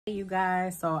Hey you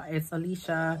guys, so it's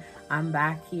Alicia. I'm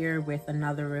back here with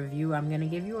another review. I'm gonna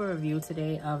give you a review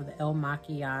today of the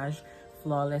Makiage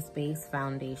Flawless Base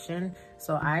Foundation.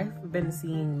 So I've been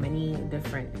seeing many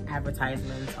different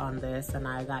advertisements on this and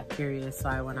I got curious, so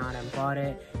I went out and bought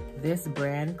it. This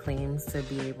brand claims to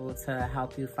be able to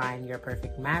help you find your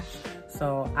perfect match.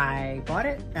 So I bought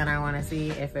it and I wanna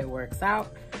see if it works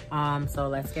out. So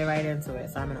let's get right into it.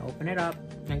 So I'm gonna open it up.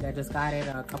 I think I just got it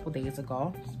a couple days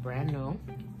ago. It's brand new.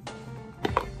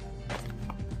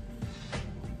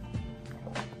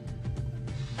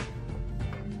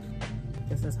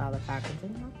 This is how the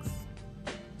packaging looks.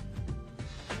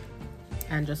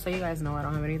 And just so you guys know, I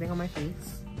don't have anything on my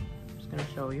face. I'm just gonna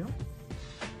show you.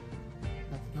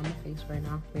 Nothing on my face right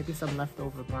now. Maybe some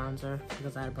leftover bronzer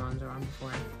because I had bronzer on before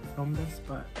I filmed this,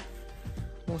 but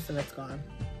most of it's gone,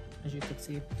 as you can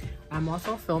see. I'm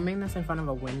also filming this in front of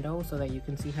a window so that you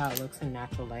can see how it looks in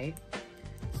natural light.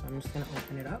 So I'm just gonna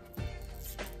open it up.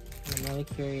 I'm really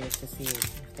curious to see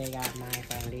if they got my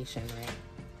foundation right.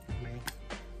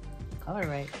 Color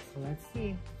right, so let's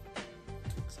see.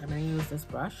 So I'm gonna use this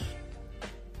brush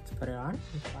to put it on and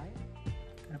apply it.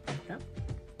 Gotta pump it up.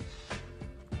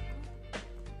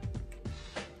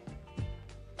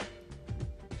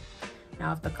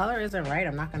 Now if the color isn't right,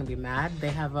 I'm not gonna be mad. They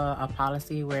have a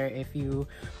policy where if you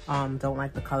don't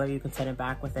like the color, you can send it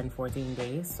back within 14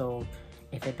 days. So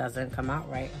if it doesn't come out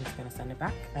right, I'm just gonna send it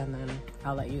back and then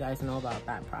I'll let you guys know about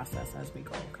that process as we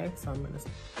go, okay? So I'm gonna,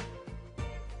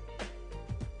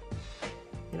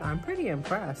 I'm pretty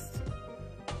impressed.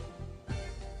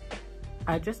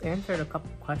 I just answered a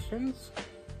couple questions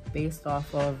based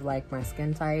off of like my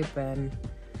skin type and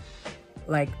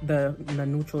like the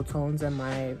neutral tones in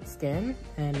my skin,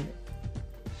 and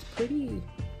it's pretty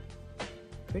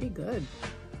good.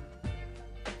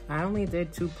 I only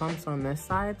did 2 pumps on this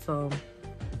side, so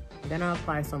then I'll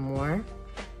apply some more.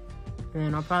 And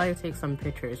then I'll probably take some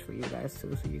pictures for you guys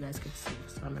too, so you guys can see.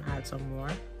 So I'm gonna add some more.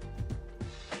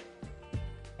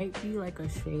 Might be like a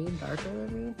shade darker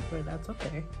than me, but that's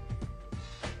okay.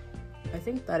 I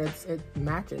think that it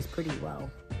matches pretty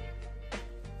well.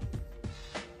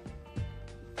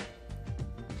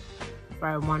 If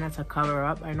I wanted to cover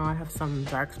up, I know I have some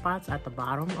dark spots at the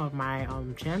bottom of my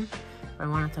chin. If I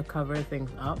wanted to cover things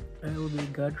up, it would be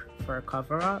good for a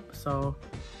cover up. So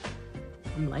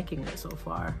I'm liking it so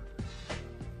far.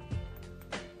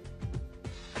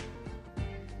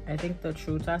 I think the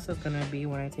true test is gonna be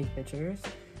when I take pictures.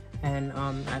 And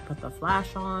I put the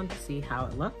flash on to see how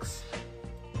it looks.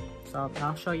 So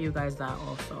I'll show you guys that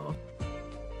also.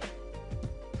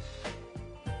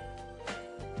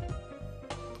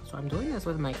 So I'm doing this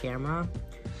with my camera.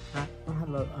 I don't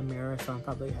have a mirror, so I'm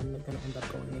probably gonna end up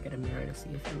going to get a mirror to see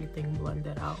if everything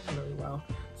blended out really well,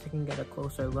 so you can get a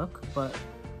closer look. But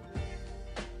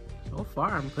so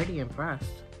far, I'm pretty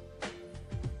impressed.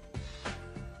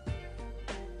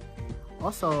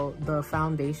 Also, the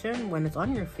foundation, when it's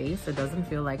on your face, it doesn't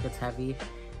feel like it's heavy.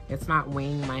 It's not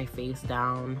weighing my face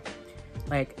down.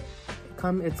 Like,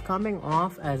 it's coming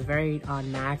off as very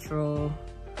natural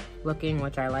looking,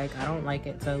 which I like. I don't like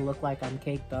it to look like I'm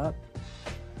caked up.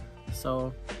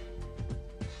 So,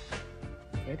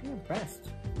 pretty impressed.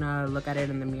 I'm gonna look at it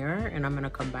in the mirror and I'm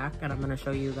gonna come back and I'm gonna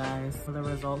show you guys the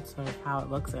results of how it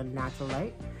looks in natural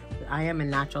light. I am in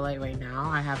natural light right now.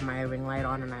 I have my ring light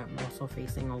on and I'm also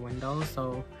facing a window,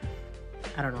 so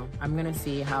I don't know. I'm gonna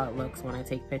see how it looks when I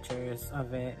take pictures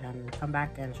of it and come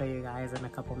back and show you guys in a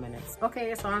couple minutes.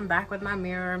 Okay, so I'm back with my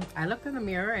mirror. I looked in the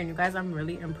mirror and you guys, I'm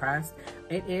really impressed.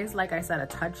 It is, like I said, a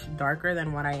touch darker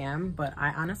than what I am, but I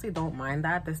honestly don't mind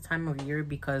that this time of year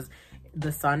because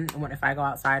the sun, if I go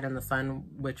outside in the sun,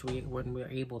 which when we're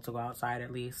able to go outside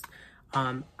at least,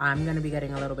 I'm gonna be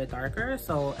getting a little bit darker,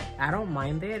 so I don't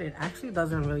mind it. It actually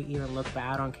doesn't really even look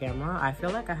bad on camera. I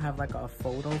feel like I have like a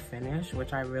photo finish,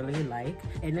 which I really like,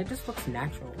 and it just looks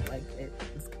natural. Like,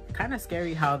 it's kind of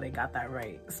scary how they got that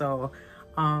right. So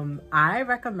I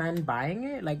recommend buying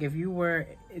it. Like, if you were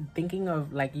thinking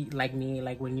of like me,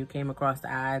 like when you came across the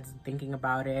ads thinking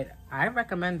about it, I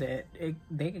recommend it.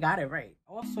 They got it right.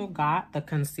 Also got the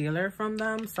concealer from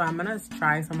them, so I'm gonna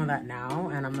try some of that now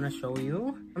and I'm gonna show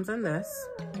you. Comes in this.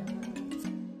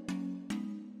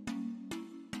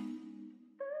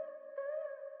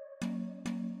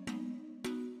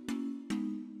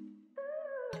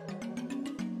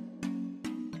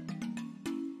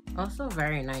 Also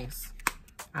very nice.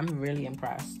 I'm really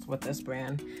impressed with this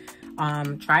brand.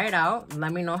 Try it out,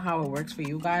 let me know how it works for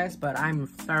you guys, but I'm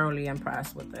thoroughly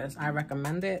impressed with this. I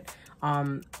recommend it.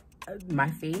 my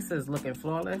face is looking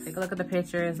flawless. Take a look at the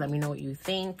pictures. Let me know what you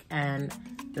think, and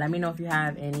let me know if you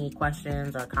have any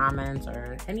questions or comments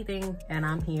or anything, and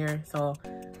I'm here. So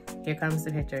here comes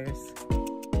the pictures.